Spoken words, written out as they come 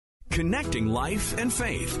connecting life and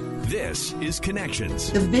faith. This is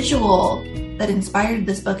Connections. The visual that inspired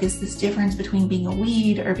this book is this difference between being a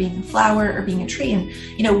weed or being a flower or being a tree.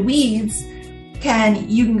 And, weeds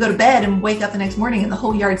you can go to bed and wake up the next morning and the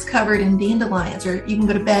whole yard's covered in dandelions, or you can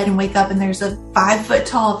go to bed and wake up and there's a 5 foot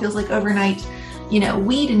tall, feels like overnight,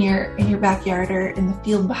 weed in your backyard or in the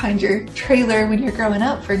field behind your trailer when you're growing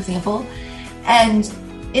up, for example. And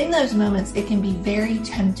in those moments, it can be very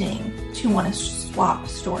tempting to want to swap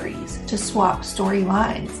stories, to swap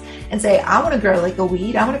storylines and say, I want to grow like a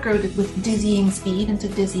weed. I want to grow with dizzying speed and to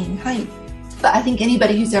dizzying height. But I think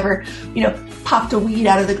anybody who's ever, popped a weed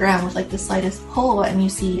out of the ground with like the slightest pull and you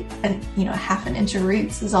see, a half an inch of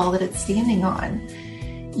roots is all that it's standing on,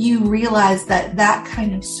 you realize that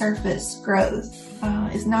kind of surface growth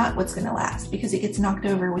is not what's going to last because it gets knocked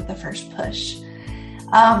over with the first push.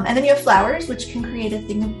 And then you have flowers, which can create a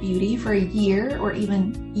thing of beauty for a year or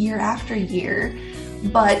even year after year.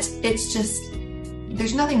 But it's just,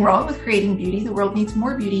 there's nothing wrong with creating beauty. The world needs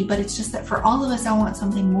more beauty, but it's just that for all of us, I want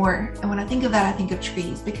something more. And when I think of that, I think of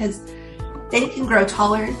trees because they can grow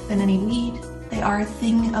taller than any weed. They are a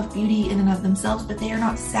thing of beauty in and of themselves, but they are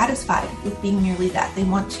not satisfied with being merely that. They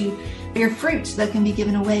want to bear fruit that can be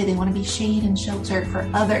given away. They want to be shade and shelter for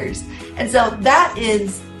others. And so that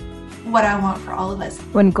is what I want for all of us.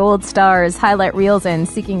 When gold stars, highlight reels, and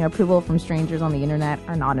seeking approval from strangers on the internet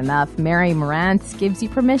are not enough, Mary Marantz gives you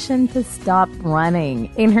permission to stop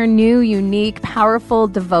running. In her new, unique, powerful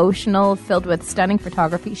devotional filled with stunning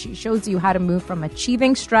photography, she shows you how to move from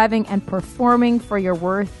achieving, striving, and performing for your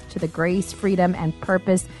worth to the grace, freedom, and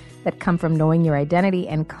purpose that come from knowing your identity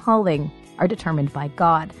and calling are determined by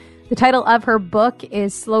God. The title of her book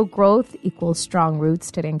is Slow Growth Equals Strong Roots.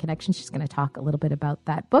 Today in Connection, she's going to talk a little bit about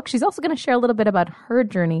that book. She's also going to share a little bit about her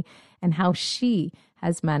journey and how she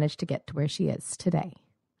has managed to get to where she is today.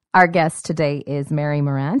 Our guest today is Mary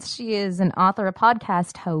Marantz. She is an author, a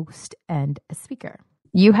podcast host, and a speaker.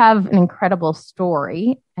 You have an incredible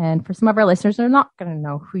story, and for some of our listeners, they're not going to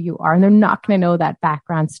know who you are, and they're not going to know that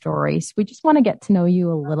background story. So we just want to get to know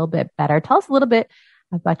you a little bit better. Tell us a little bit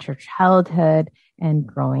about your childhood and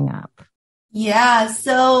growing up. Yeah,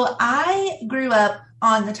 so I grew up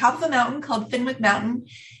on the top of a mountain called Fenwick Mountain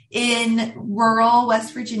in rural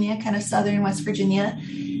West Virginia, kind of southern West Virginia.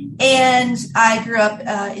 And I grew up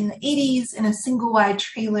in the 80s in a single wide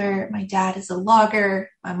trailer. My dad is a logger.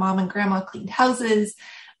 My mom and grandma cleaned houses.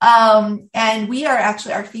 And we are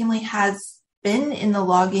actually, our family has been in the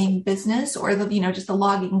logging business or just the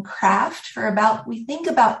logging craft for about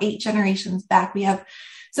 8 generations back. We have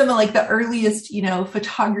some of like the earliest,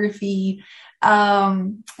 photography,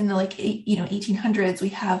 in the 1800s. We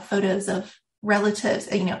have photos of relatives,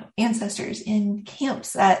 ancestors in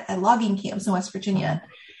camps at logging camps in West Virginia.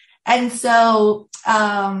 And so,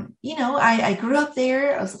 I grew up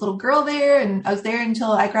there. I was a little girl there and I was there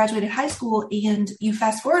until I graduated high school. And you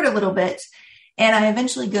fast forward a little bit and I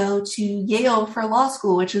eventually go to Yale for law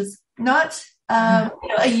school, which is not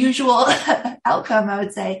a usual outcome, I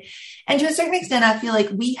would say. And to a certain extent, I feel like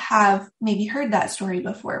we have maybe heard that story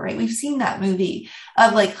before, right? We've seen that movie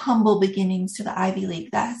of like humble beginnings to the Ivy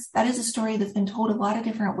League. That is a story that's been told a lot of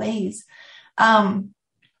different ways.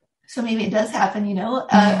 So maybe it does happen,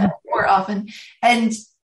 more often. And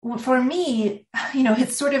for me,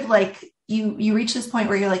 it's sort of like you reach this point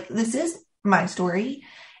where you're like, this is my story.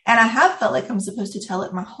 And I have felt like I'm supposed to tell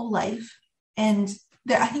it my whole life. And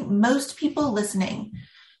I think most people listening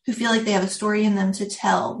who feel like they have a story in them to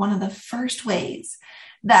tell, one of the first ways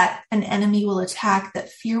that an enemy will attack, that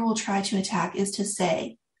fear will try to attack, is to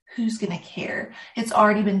say, who's going to care? It's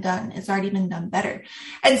already been done. It's already been done better.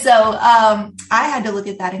 And so I had to look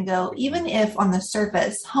at that and go, even if on the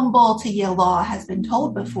surface, humble to Yale Law has been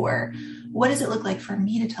told before, what does it look like for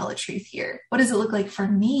me to tell the truth here? What does it look like for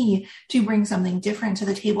me to bring something different to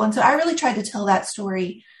the table? And so I really tried to tell that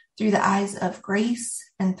story through the eyes of grace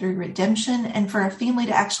and through redemption, and for a family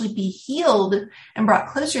to actually be healed and brought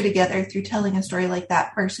closer together through telling a story like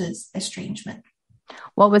that versus estrangement.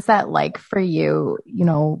 What was that like for you,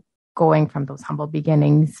 going from those humble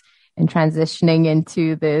beginnings and transitioning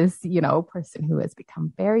into this, person who has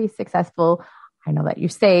become very successful? I know that you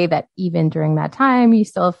say that even during that time, you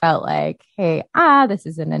still felt like, hey, this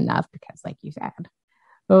isn't enough because like you said,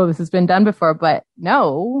 oh, this has been done before, but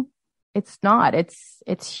no, it's not.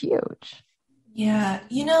 It's huge. Yeah.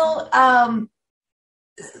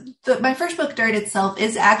 My first book, Dirt Itself,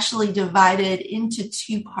 is actually divided into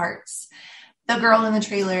 2 parts. The girl in the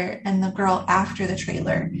trailer and the girl after the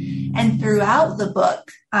trailer. And throughout the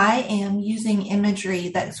book, I am using imagery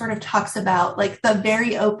that sort of talks about, like the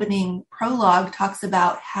very opening prologue talks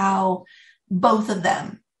about how both of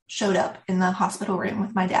them showed up in the hospital room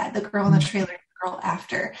with my dad, the girl in the trailer, the girl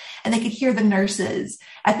after, and they could hear the nurses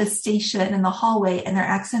at the station in the hallway, and their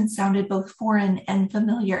accents sounded both foreign and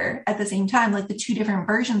familiar at the same time. Like the two different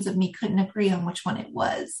versions of me couldn't agree on which one it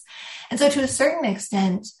was. And so to a certain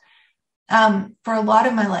extent, for a lot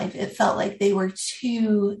of my life, it felt like they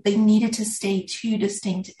needed to stay two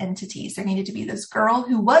distinct entities. There needed to be this girl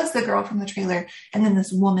who was the girl from the trailer, and then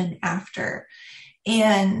this woman after.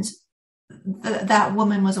 And that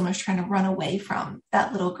woman was almost trying to run away from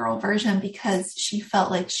that little girl version because she felt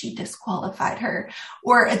like she disqualified her,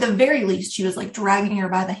 or at the very least, she was like dragging her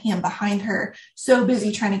by the hand behind her, so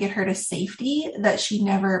busy trying to get her to safety that she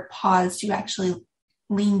never paused to actually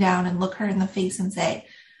lean down and look her in the face and say,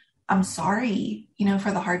 I'm sorry,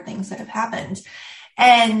 for the hard things that have happened.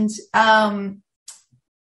 And I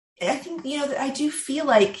think, I do feel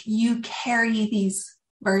like you carry these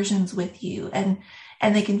versions with you, and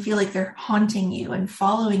they can feel like they're haunting you and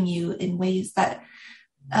following you in ways that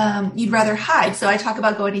you'd rather hide. So I talk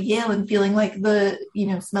about going to Yale and feeling like the,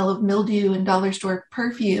 smell of mildew and dollar store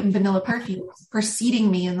perfume, vanilla perfume preceding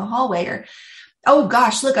me in the hallway, or, oh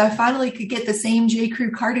gosh, look, I finally could get the same J. Crew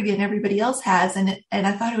cardigan everybody else has. And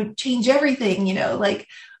I thought it would change everything, like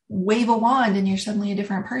wave a wand and you're suddenly a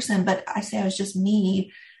different person. But I say I was just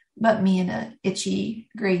me, but me in a itchy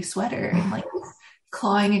gray sweater and like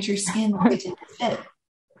clawing at your skin like it didn't fit.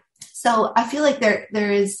 So I feel like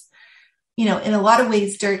there is, in a lot of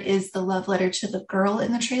ways, Dirt is the love letter to the girl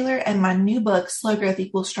in the trailer. And my new book, Slow Growth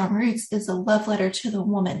Equals Strong Roots, is a love letter to the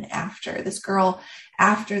woman after, this girl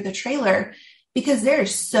after the trailer. Because there are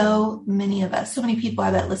so many of us, so many people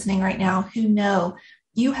I bet listening right now who know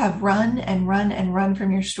you have run and run and run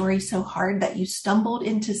from your story so hard that you stumbled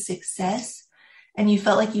into success and you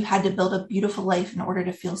felt like you had to build a beautiful life in order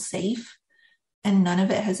to feel safe. And none of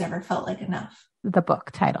it has ever felt like enough. The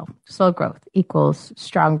book title, Slow Growth Equals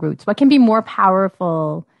Strong Roots. What can be more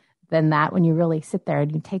powerful than that when you really sit there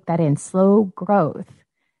and you take that in? Slow growth.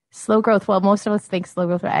 Slow growth. Well, most of us think slow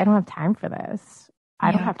growth. I don't have time for this.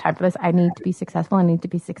 I don't have time for this. I need to be successful. I need to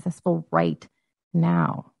be successful right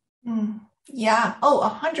now. Yeah.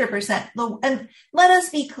 Oh, 100%. And let us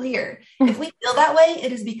be clear. If we feel that way,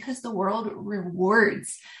 it is because the world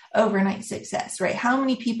rewards overnight success, right? How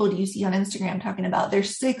many people do you see on Instagram talking about their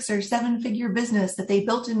 6 or 7 figure business that they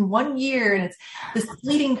built in 1 year? And it's this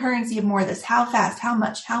fleeting currency of more, this how fast, how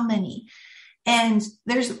much, how many. And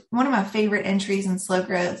there's one of my favorite entries in Slow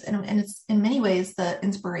Growth, and it's in many ways the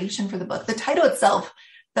inspiration for the book. The title itself,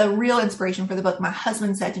 the real inspiration for the book, my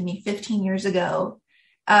husband said to me 15 years ago,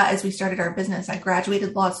 as we started our business. I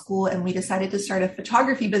graduated law school and we decided to start a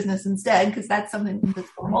photography business instead, because that's something that's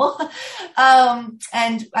normal.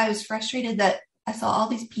 And I was frustrated that I saw all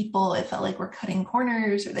these people, it felt like we're cutting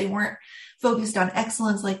corners, or they weren't focused on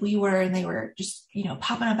excellence like we were, and they were just,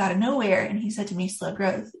 popping up out of nowhere. And he said to me, slow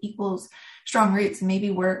growth equals strong roots. And maybe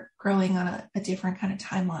we're growing on a different kind of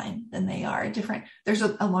timeline than they are. There's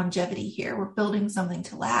a longevity here. We're building something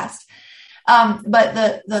to last. But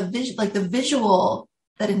the visual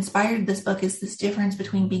that inspired this book is this difference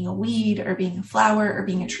between being a weed or being a flower or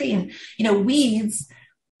being a tree. And, weeds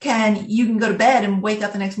you can go to bed and wake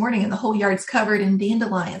up the next morning and the whole yard's covered in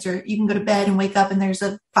dandelions, or you can go to bed and wake up and there's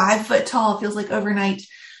a 5 foot tall, feels like overnight,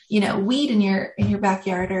 weed in your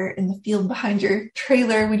backyard or in the field behind your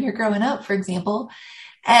trailer when you're growing up, for example.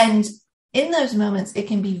 And in those moments, it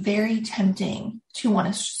can be very tempting to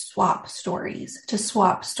want to swap stories, to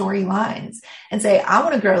swap storylines and say, I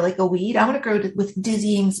want to grow like a weed. I want to grow with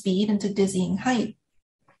dizzying speed and to dizzying height.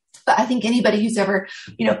 But I think anybody who's ever,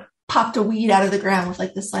 popped a weed out of the ground with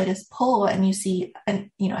like the slightest pull, and you see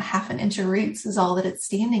half an inch of roots is all that it's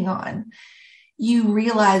standing on, you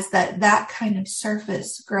realize that kind of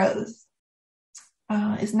surface growth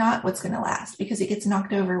is not what's going to last, because it gets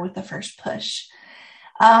knocked over with the first push.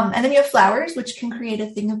 And then you have flowers, which can create a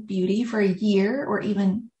thing of beauty for a year or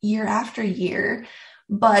even year after year.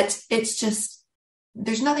 But it's just,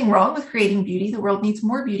 there's nothing wrong with creating beauty. The world needs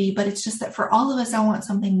more beauty, but it's just that for all of us, I want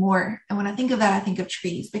something more. And when I think of that, I think of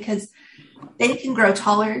trees, because they can grow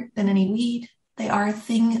taller than any weed. They are a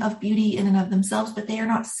thing of beauty in and of themselves, but they are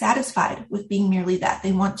not satisfied with being merely that.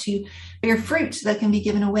 They want to bear fruit that can be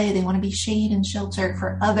given away. They want to be shade and shelter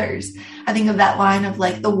for others. I think of that line of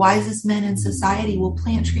like, the wisest men in society will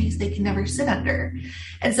plant trees they can never sit under.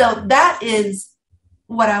 And so that is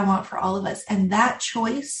what I want for all of us. And that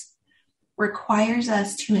choice requires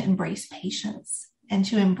us to embrace patience and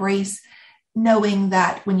to embrace knowing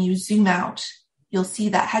that when you zoom out, you'll see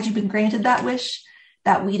that had you been granted that wish,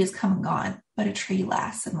 that weed is come and gone, but a tree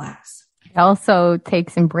lasts and lasts. It also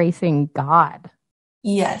takes embracing God.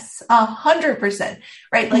 Yes, 100%.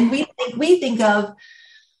 Right. Like we think of,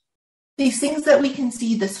 these things that we can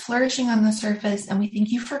see, this flourishing on the surface, and we think,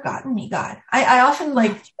 you've forgotten me, God. I often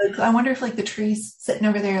I wonder if like the tree's sitting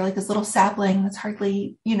over there, like this little sapling that's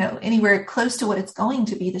hardly, anywhere close to what it's going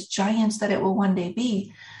to be, this giant that it will one day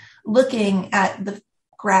be, looking at the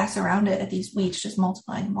grass around it, at these weeds just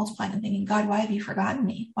multiplying and multiplying, and thinking, God, why have you forgotten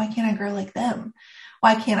me? Why can't I grow like them?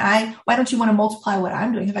 Why don't you want to multiply what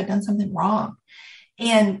I'm doing? Have I done something wrong?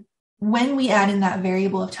 And when we add in that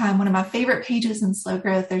variable of time, one of my favorite pages in Slow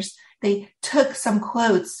Growth, they took some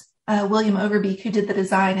quotes, William Overbeek, who did the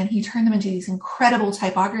design, and he turned them into these incredible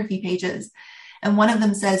typography pages. And one of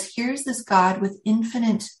them says, here's this God with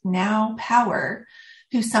infinite now power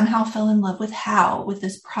who somehow fell in love with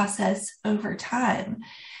this process over time.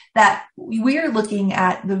 That we're looking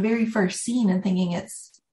at the very first scene and thinking it's,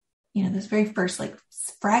 this very first like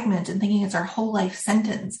fragment, and thinking it's our whole life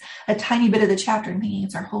sentence, a tiny bit of the chapter, and thinking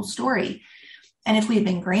it's our whole story. And if we had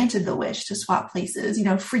been granted the wish to swap places,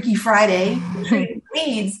 Freaky Friday,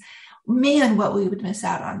 weeds, man, what we would miss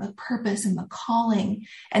out on, the purpose and the calling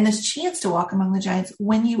and this chance to walk among the giants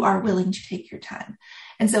when you are willing to take your time.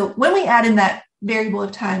 And so when we add in that variable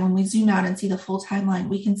of time, when we zoom out and see the full timeline,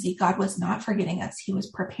 we can see God was not forgetting us. He was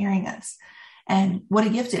preparing us. And what a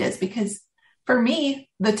gift it is, because for me,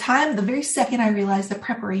 the very second I realized the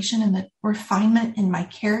preparation and the refinement in my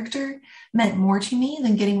character meant more to me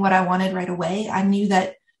than getting what I wanted right away. I knew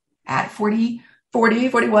that at 40,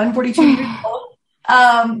 41, 42 years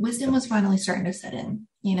old, wisdom was finally starting to set in.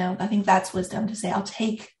 I think that's wisdom, to say, I'll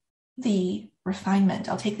take the refinement,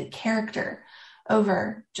 I'll take the character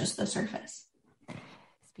over just the surface.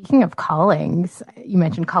 Speaking of callings, you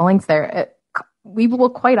mentioned callings there. We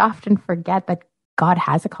will quite often forget that God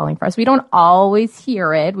has a calling for us. We don't always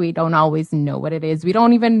hear it. We don't always know what it is. We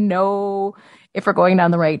don't even know if we're going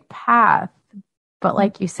down the right path. But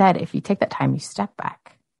like you said, if you take that time, you step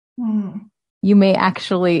back, you may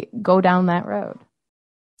actually go down that road.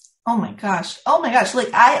 Oh my gosh. Like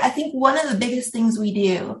I think one of the biggest things we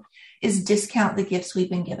do is discount the gifts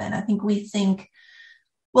we've been given. I think we think,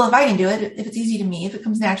 well, if I can do it, if it's easy to me, if it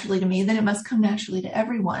comes naturally to me, then it must come naturally to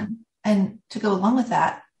everyone. And to go along with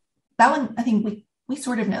that one, I think we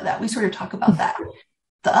sort of know that. We sort of talk about that.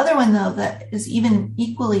 The other one, though, that is even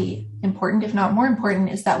equally important, if not more important,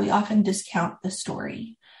 is that we often discount the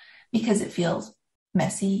story because it feels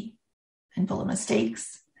messy and full of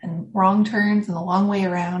mistakes and wrong turns and the long way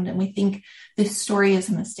around. And we think this story is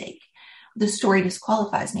a mistake. This story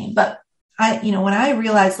disqualifies me. But when I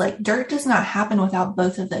realized like dirt does not happen without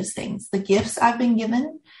both of those things, the gifts I've been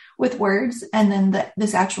given with words and then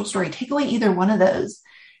this actual story, take away either one of those,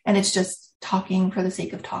 and it's just talking for the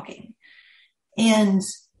sake of talking. And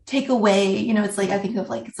take away, it's like, I think of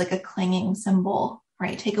like, it's like a clanging cymbal,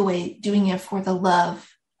 right? Take away doing it for the love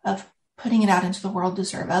of putting it out into the world to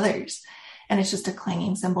serve others. And it's just a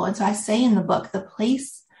clanging cymbal. And so I say in the book, the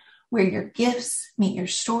place where your gifts meet your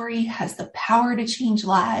story has the power to change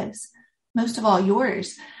lives, most of all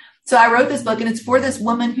yours. So I wrote this book, and it's for this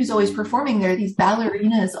woman who's always performing. There are these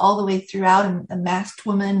ballerinas all the way throughout, and the masked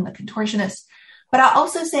woman, the contortionist. But I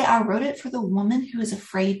also say I wrote it for the woman who is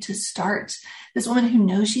afraid to start, this woman who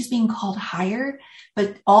knows she's being called higher,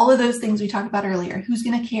 but all of those things we talked about earlier, who's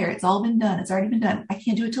going to care? It's all been done. It's already been done. I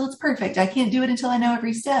can't do it till it's perfect. I can't do it until I know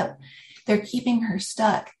every step. They're keeping her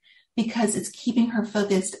stuck because it's keeping her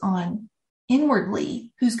focused on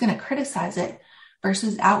inwardly who's going to criticize it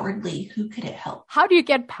versus outwardly who could it help. How do you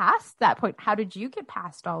get past that point? How did you get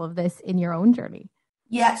past all of this in your own journey?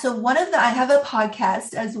 Yeah. So I have a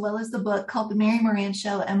podcast as well as the book called The Mary Marantz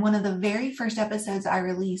Show. And one of the very first episodes I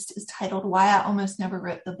released is titled Why I Almost Never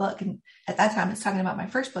Wrote the Book. And at that time, it's talking about my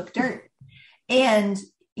first book, Dirt. And,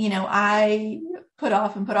 I put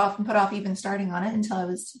off even starting on it until I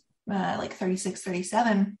was like 36,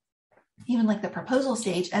 37, even like the proposal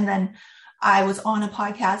stage. And then I was on a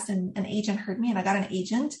podcast and an agent heard me and I got an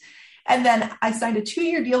agent. And then I signed a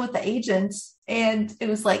 2-year deal with the agent. And it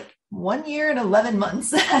was like 1 year and 11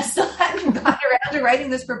 months. I still hadn't gotten around to writing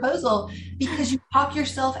this proposal because you talk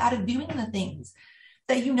yourself out of doing the things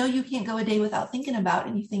that you can't go a day without thinking about.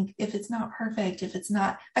 And you think, if it's not perfect, if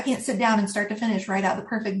I can't sit down and start to finish, write out the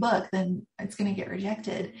perfect book, then it's going to get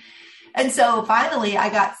rejected. And so finally I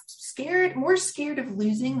got more scared of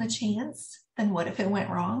losing the chance than what if it went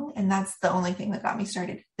wrong. And that's the only thing that got me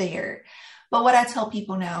started there. But what I tell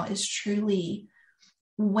people now is truly,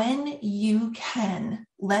 when you can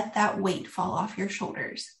let that weight fall off your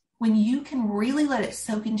shoulders, when you can really let it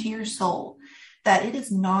soak into your soul, that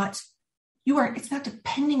it's not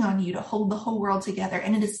depending on you to hold the whole world together.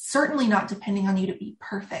 And it is certainly not depending on you to be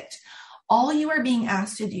perfect. All you are being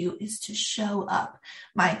asked to do is to show up.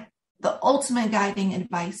 My the ultimate guiding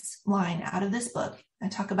advice line out of this book. I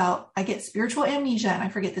talk about, I get spiritual amnesia and I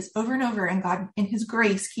forget this over and over. And God in his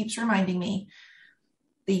grace keeps reminding me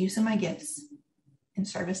the use of my gifts in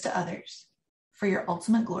service to others for your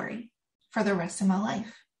ultimate glory for the rest of my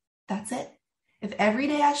life. That's it. If every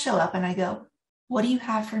day I show up and I go, what do you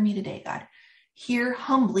have for me today, God? Here,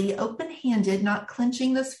 humbly, open-handed, not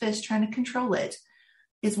clenching this fist, trying to control it,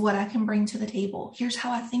 is what I can bring to the table. Here's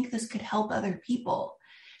how I think this could help other people.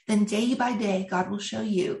 Then day by day, God will show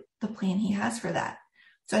you the plan he has for that.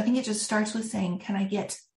 So I think it just starts with saying, can I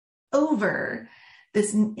get over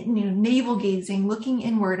this navel gazing, looking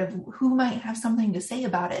inward of who might have something to say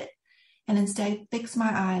about it, and instead fix my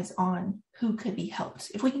eyes on who could be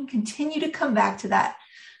helped. If we can continue to come back to that,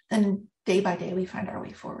 then day by day, we find our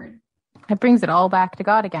way forward. It brings it all back to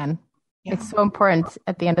God again. Yeah. It's so important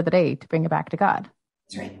at the end of the day to bring it back to God.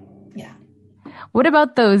 That's right. Yeah. What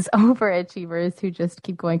about those overachievers who just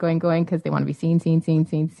keep going because they want to be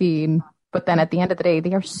seen? But then at the end of the day,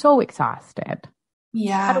 they are so exhausted.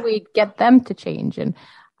 Yeah. How do we get them to change and,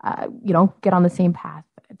 get on the same path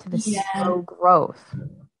to this slow growth?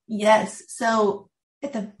 Yes. So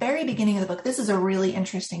at the very beginning of the book, this is a really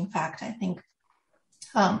interesting fact, I think.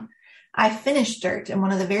 I finished Dirt, and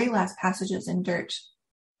one of the very last passages in Dirt,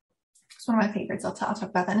 it's one of my favorites. I'll talk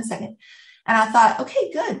about that in a second. And I thought,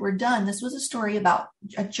 okay, good, we're done. This was a story about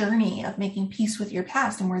a journey of making peace with your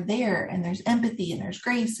past, and we're there, and there's empathy, and there's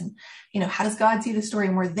grace, and, how does God see the story?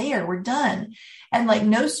 And we're there, we're done. And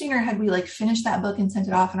no sooner had we finished that book and sent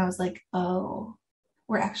it off, and I was like, oh,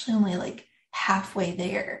 we're actually only halfway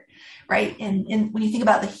there, right? And when you think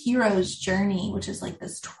about the hero's journey, which is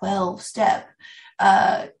this 12-step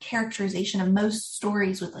characterization of most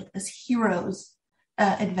stories with this hero's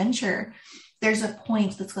adventure, there's a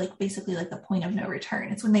point that's basically the point of no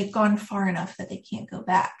return. It's when they've gone far enough that they can't go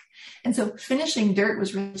back. And so finishing Dirt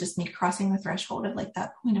was really just me crossing the threshold of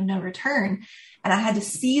that point of no return. And I had to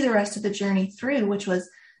see the rest of the journey through, which was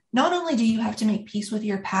not only do you have to make peace with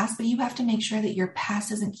your past, but you have to make sure that your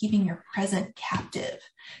past isn't keeping your present captive,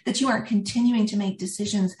 that you aren't continuing to make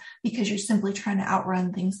decisions because you're simply trying to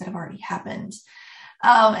outrun things that have already happened.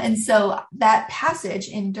 And so that passage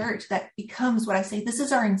in Dirt that becomes what I say, this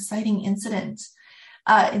is our inciting incident.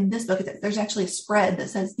 In this book, there's actually a spread that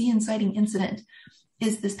says the inciting incident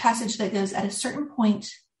is this passage that goes, at a certain point,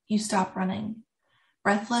 you stop running.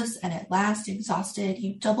 Breathless and at last exhausted,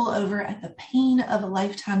 you double over at the pain of a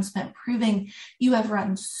lifetime spent proving you have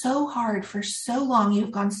run so hard for so long, you've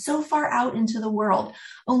gone so far out into the world,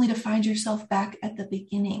 only to find yourself back at the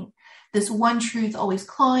beginning. This one truth always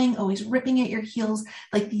clawing, always ripping at your heels,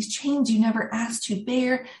 like these chains you never asked to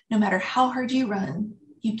bear. No matter how hard you run,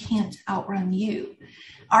 you can't outrun you.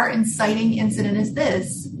 Our inciting incident is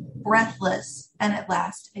this: breathless and at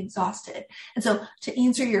last exhausted. And so to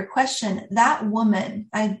answer your question, that woman,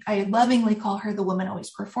 I lovingly call her the woman always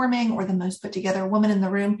performing, or the most put together woman in the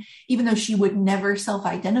room, even though she would never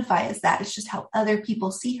self-identify as that. It's just how other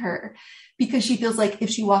people see her, because she feels like if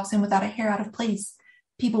she walks in without a hair out of place,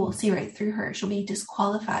 people will see right through her. She'll be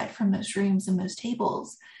disqualified from most rooms and most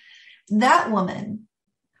tables. That woman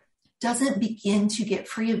doesn't begin to get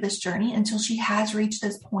free of this journey until she has reached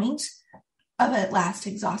this point of at last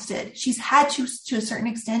exhausted. She's had to a certain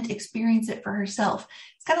extent, experience it for herself.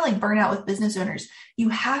 It's kind of like burnout with business owners. You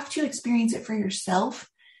have to experience it for yourself,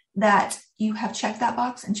 that you have checked that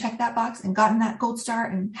box and gotten that gold star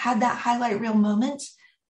and had that highlight reel moment.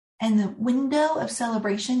 And the window of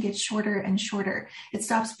celebration gets shorter and shorter. It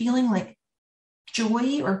stops feeling like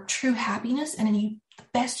joy or true happiness. And the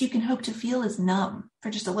best you can hope to feel is numb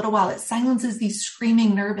for just a little while. It silences these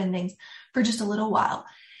screaming nerve endings for just a little while.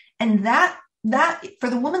 And that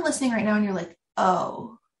for the woman listening right now, and you're like,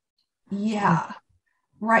 oh, yeah,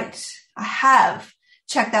 right. I have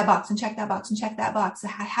checked that box and checked that box and checked that box. I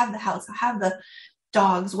have the house. I have the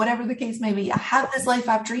dogs, whatever the case may be. I have this life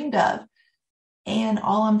I've dreamed of. And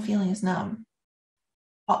all I'm feeling is numb.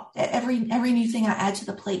 Every new thing I add to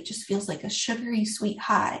the plate just feels like a sugary sweet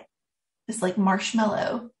high. This like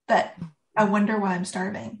marshmallow that I wonder why I'm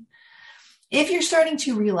starving. If you're starting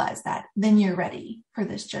to realize that, then you're ready for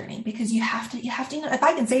this journey, because you have to know. If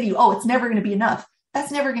I can say to you, oh, it's never going to be enough,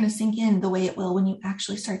 that's never going to sink in the way it will when you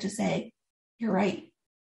actually start to say, you're right.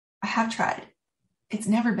 I have tried. It's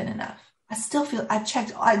never been enough. I still feel,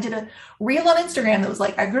 I did a reel on Instagram that was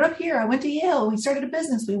like, I grew up here. I went to Yale. We started a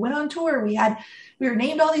business. We went on tour. We were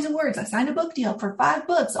named all these awards. I signed a book deal for 5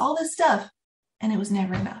 books, all this stuff. And it was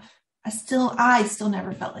never enough. I still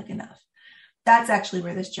never felt like enough. That's actually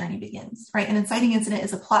where this journey begins, right? An inciting incident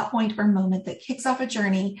is a plot point or moment that kicks off a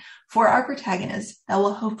journey for our protagonist that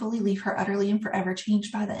will hopefully leave her utterly and forever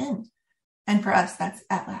changed by the end. And for us, that's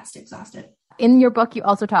at last exhausted. In your book, you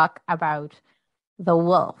also talk about the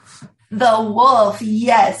wolf. The wolf.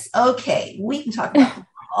 Yes. Okay. We can talk about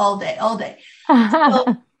all day.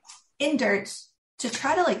 So in Dirt, to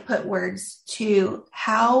try to like put words to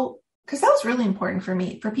how, because that was really important for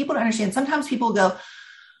me, for people to understand. Sometimes people go,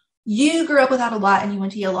 you grew up without a lot and you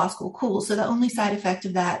went to Yale Law School. Cool. So the only side effect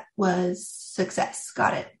of that was success.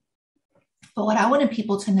 Got it. But what I wanted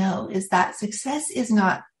people to know is that success is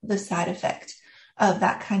not the side effect of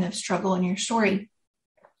that kind of struggle in your story.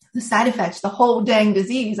 The side effect, the whole dang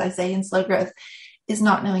disease, I say in Slow Growth, is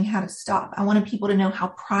not knowing how to stop. I wanted people to know how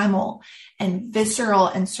primal and visceral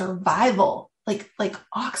and survival, like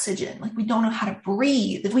oxygen, like we don't know how to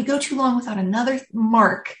breathe. If we go too long without another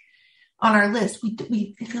mark on our list,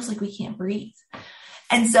 it feels like we can't breathe.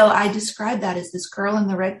 And so I described that as this girl in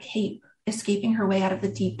the red cape escaping her way out of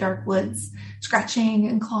the deep, dark woods, scratching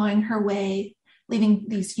and clawing her way, leaving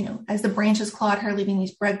these, as the branches clawed her, leaving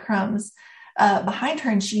these breadcrumbs behind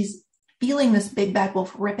her. And she's feeling this big bad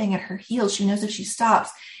wolf ripping at her heels. She knows if she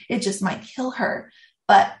stops, it just might kill her.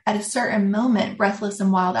 But at a certain moment, breathless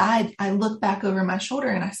and wild-eyed, I look back over my shoulder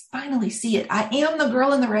and I finally see it. I am the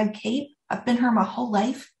girl in the red cape. I've been her my whole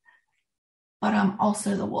life, but I'm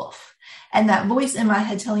also the wolf. And that voice in my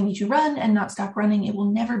head telling me to run and not stop running, it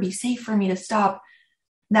will never be safe for me to stop.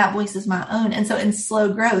 That voice is my own. And so in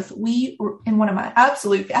Slow Growth, we were in one of my I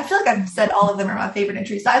feel like I've said all of them are my favorite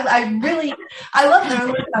entries. So I love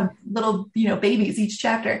them. They're little, babies each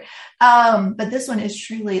chapter. But this one is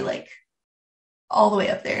truly like all the way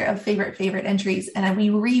up there of favorite entries. And we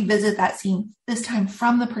revisit that scene this time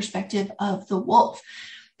from the perspective of the wolf.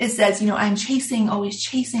 It says, I'm always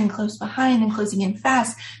chasing close behind and closing in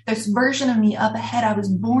fast. This version of me up ahead, I was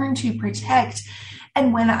born to protect.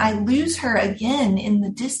 And when I lose her again in the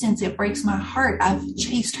distance, it breaks my heart. I've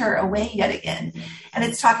chased her away yet again. And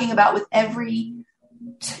it's talking about with every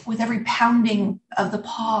pounding of the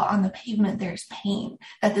paw on the pavement, there's pain,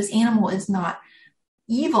 that this animal is not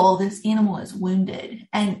evil. This animal is wounded.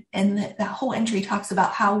 And the whole entry talks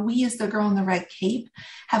about how we as the girl in the red cape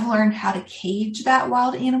have learned how to cage that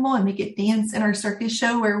wild animal and make it dance in our circus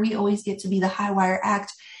show where we always get to be the high wire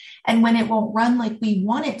act. And when it won't run like we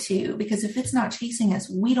want it to, because if it's not chasing us,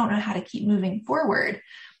 we don't know how to keep moving forward.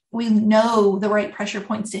 We know the right pressure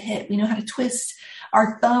points to hit. We know how to twist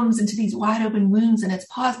our thumbs into these wide open wounds in its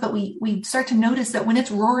paws, but we start to notice that when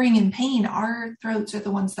it's roaring in pain, our throats are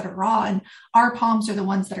the ones that are raw and our palms are the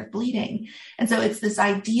ones that are bleeding. And so it's this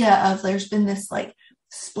idea of there's been this like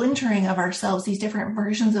splintering of ourselves, these different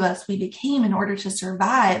versions of us we became in order to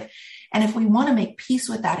survive. And if we want to make peace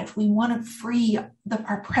with that, if we want to free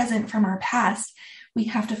our present from our past, we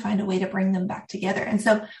have to find a way to bring them back together. And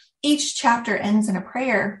so each chapter ends in a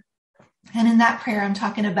prayer. And in that prayer, I'm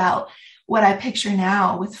talking about what I picture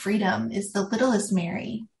now with freedom is the littlest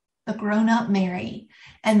Mary, the grown-up Mary,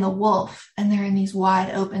 and the wolf. And they're in these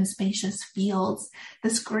wide open, spacious fields,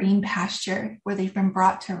 this green pasture where they've been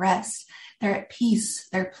brought to rest. They're at peace,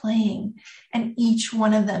 they're playing, and each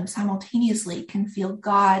one of them simultaneously can feel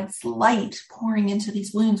God's light pouring into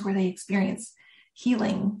these wounds where they experience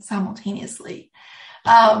healing simultaneously.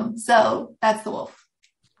 So that's the wolf.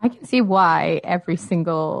 I can see why every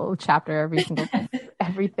single chapter,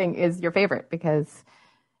 everything is your favorite, because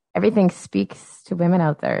everything speaks to women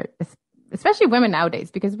out there, especially women nowadays,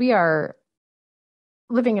 because we are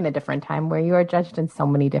living in a different time where you are judged in so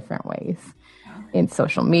many different ways. In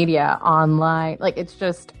social media, online, like it's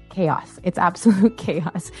just chaos. It's absolute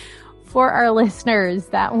chaos. For our listeners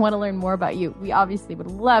that want to learn more about you, we obviously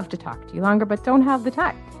would love to talk to you longer, but don't have the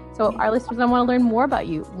time. So our listeners that want to learn more about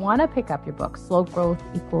you, want to pick up your book, Slow Growth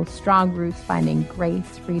Equals Strong Roots, Finding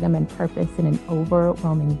Grace, Freedom, and Purpose in an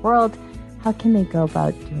Overwhelming World, how can they go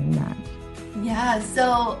about doing that? Yeah,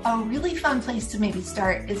 so a really fun place to maybe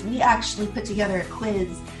start is we actually put together a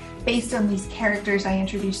quiz based on these characters I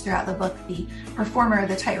introduced throughout the book, the performer,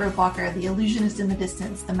 the tightrope walker, the illusionist in the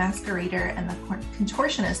distance, the masquerader, and the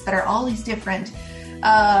contortionist, that are all these different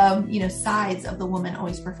sides of the woman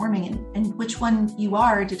always performing. And which one you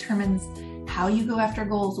are determines how you go after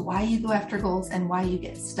goals, why you go after goals, and why you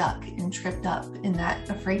get stuck and tripped up in that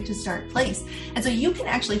afraid to start place. And so you can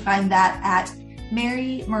actually find that at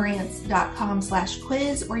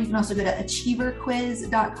marymarantz.com/quiz, or you can also go to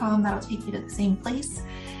achieverquiz.com. That'll take you to the same place.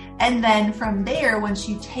 And then from there, once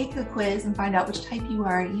you take the quiz and find out which type you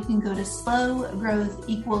are, you can go to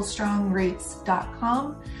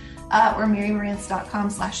slowgrowthequalstrongroots.com or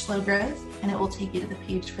marymarantz.com/slowgrowth, and it will take you to the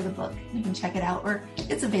page for the book. You can check it out, or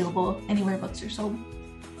it's available anywhere books are sold.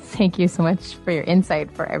 Thank you so much for your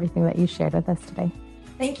insight, for everything that you shared with us today.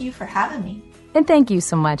 Thank you for having me. And thank you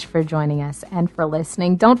so much for joining us and for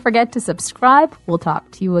listening. Don't forget to subscribe. We'll talk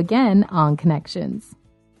to you again on Connections.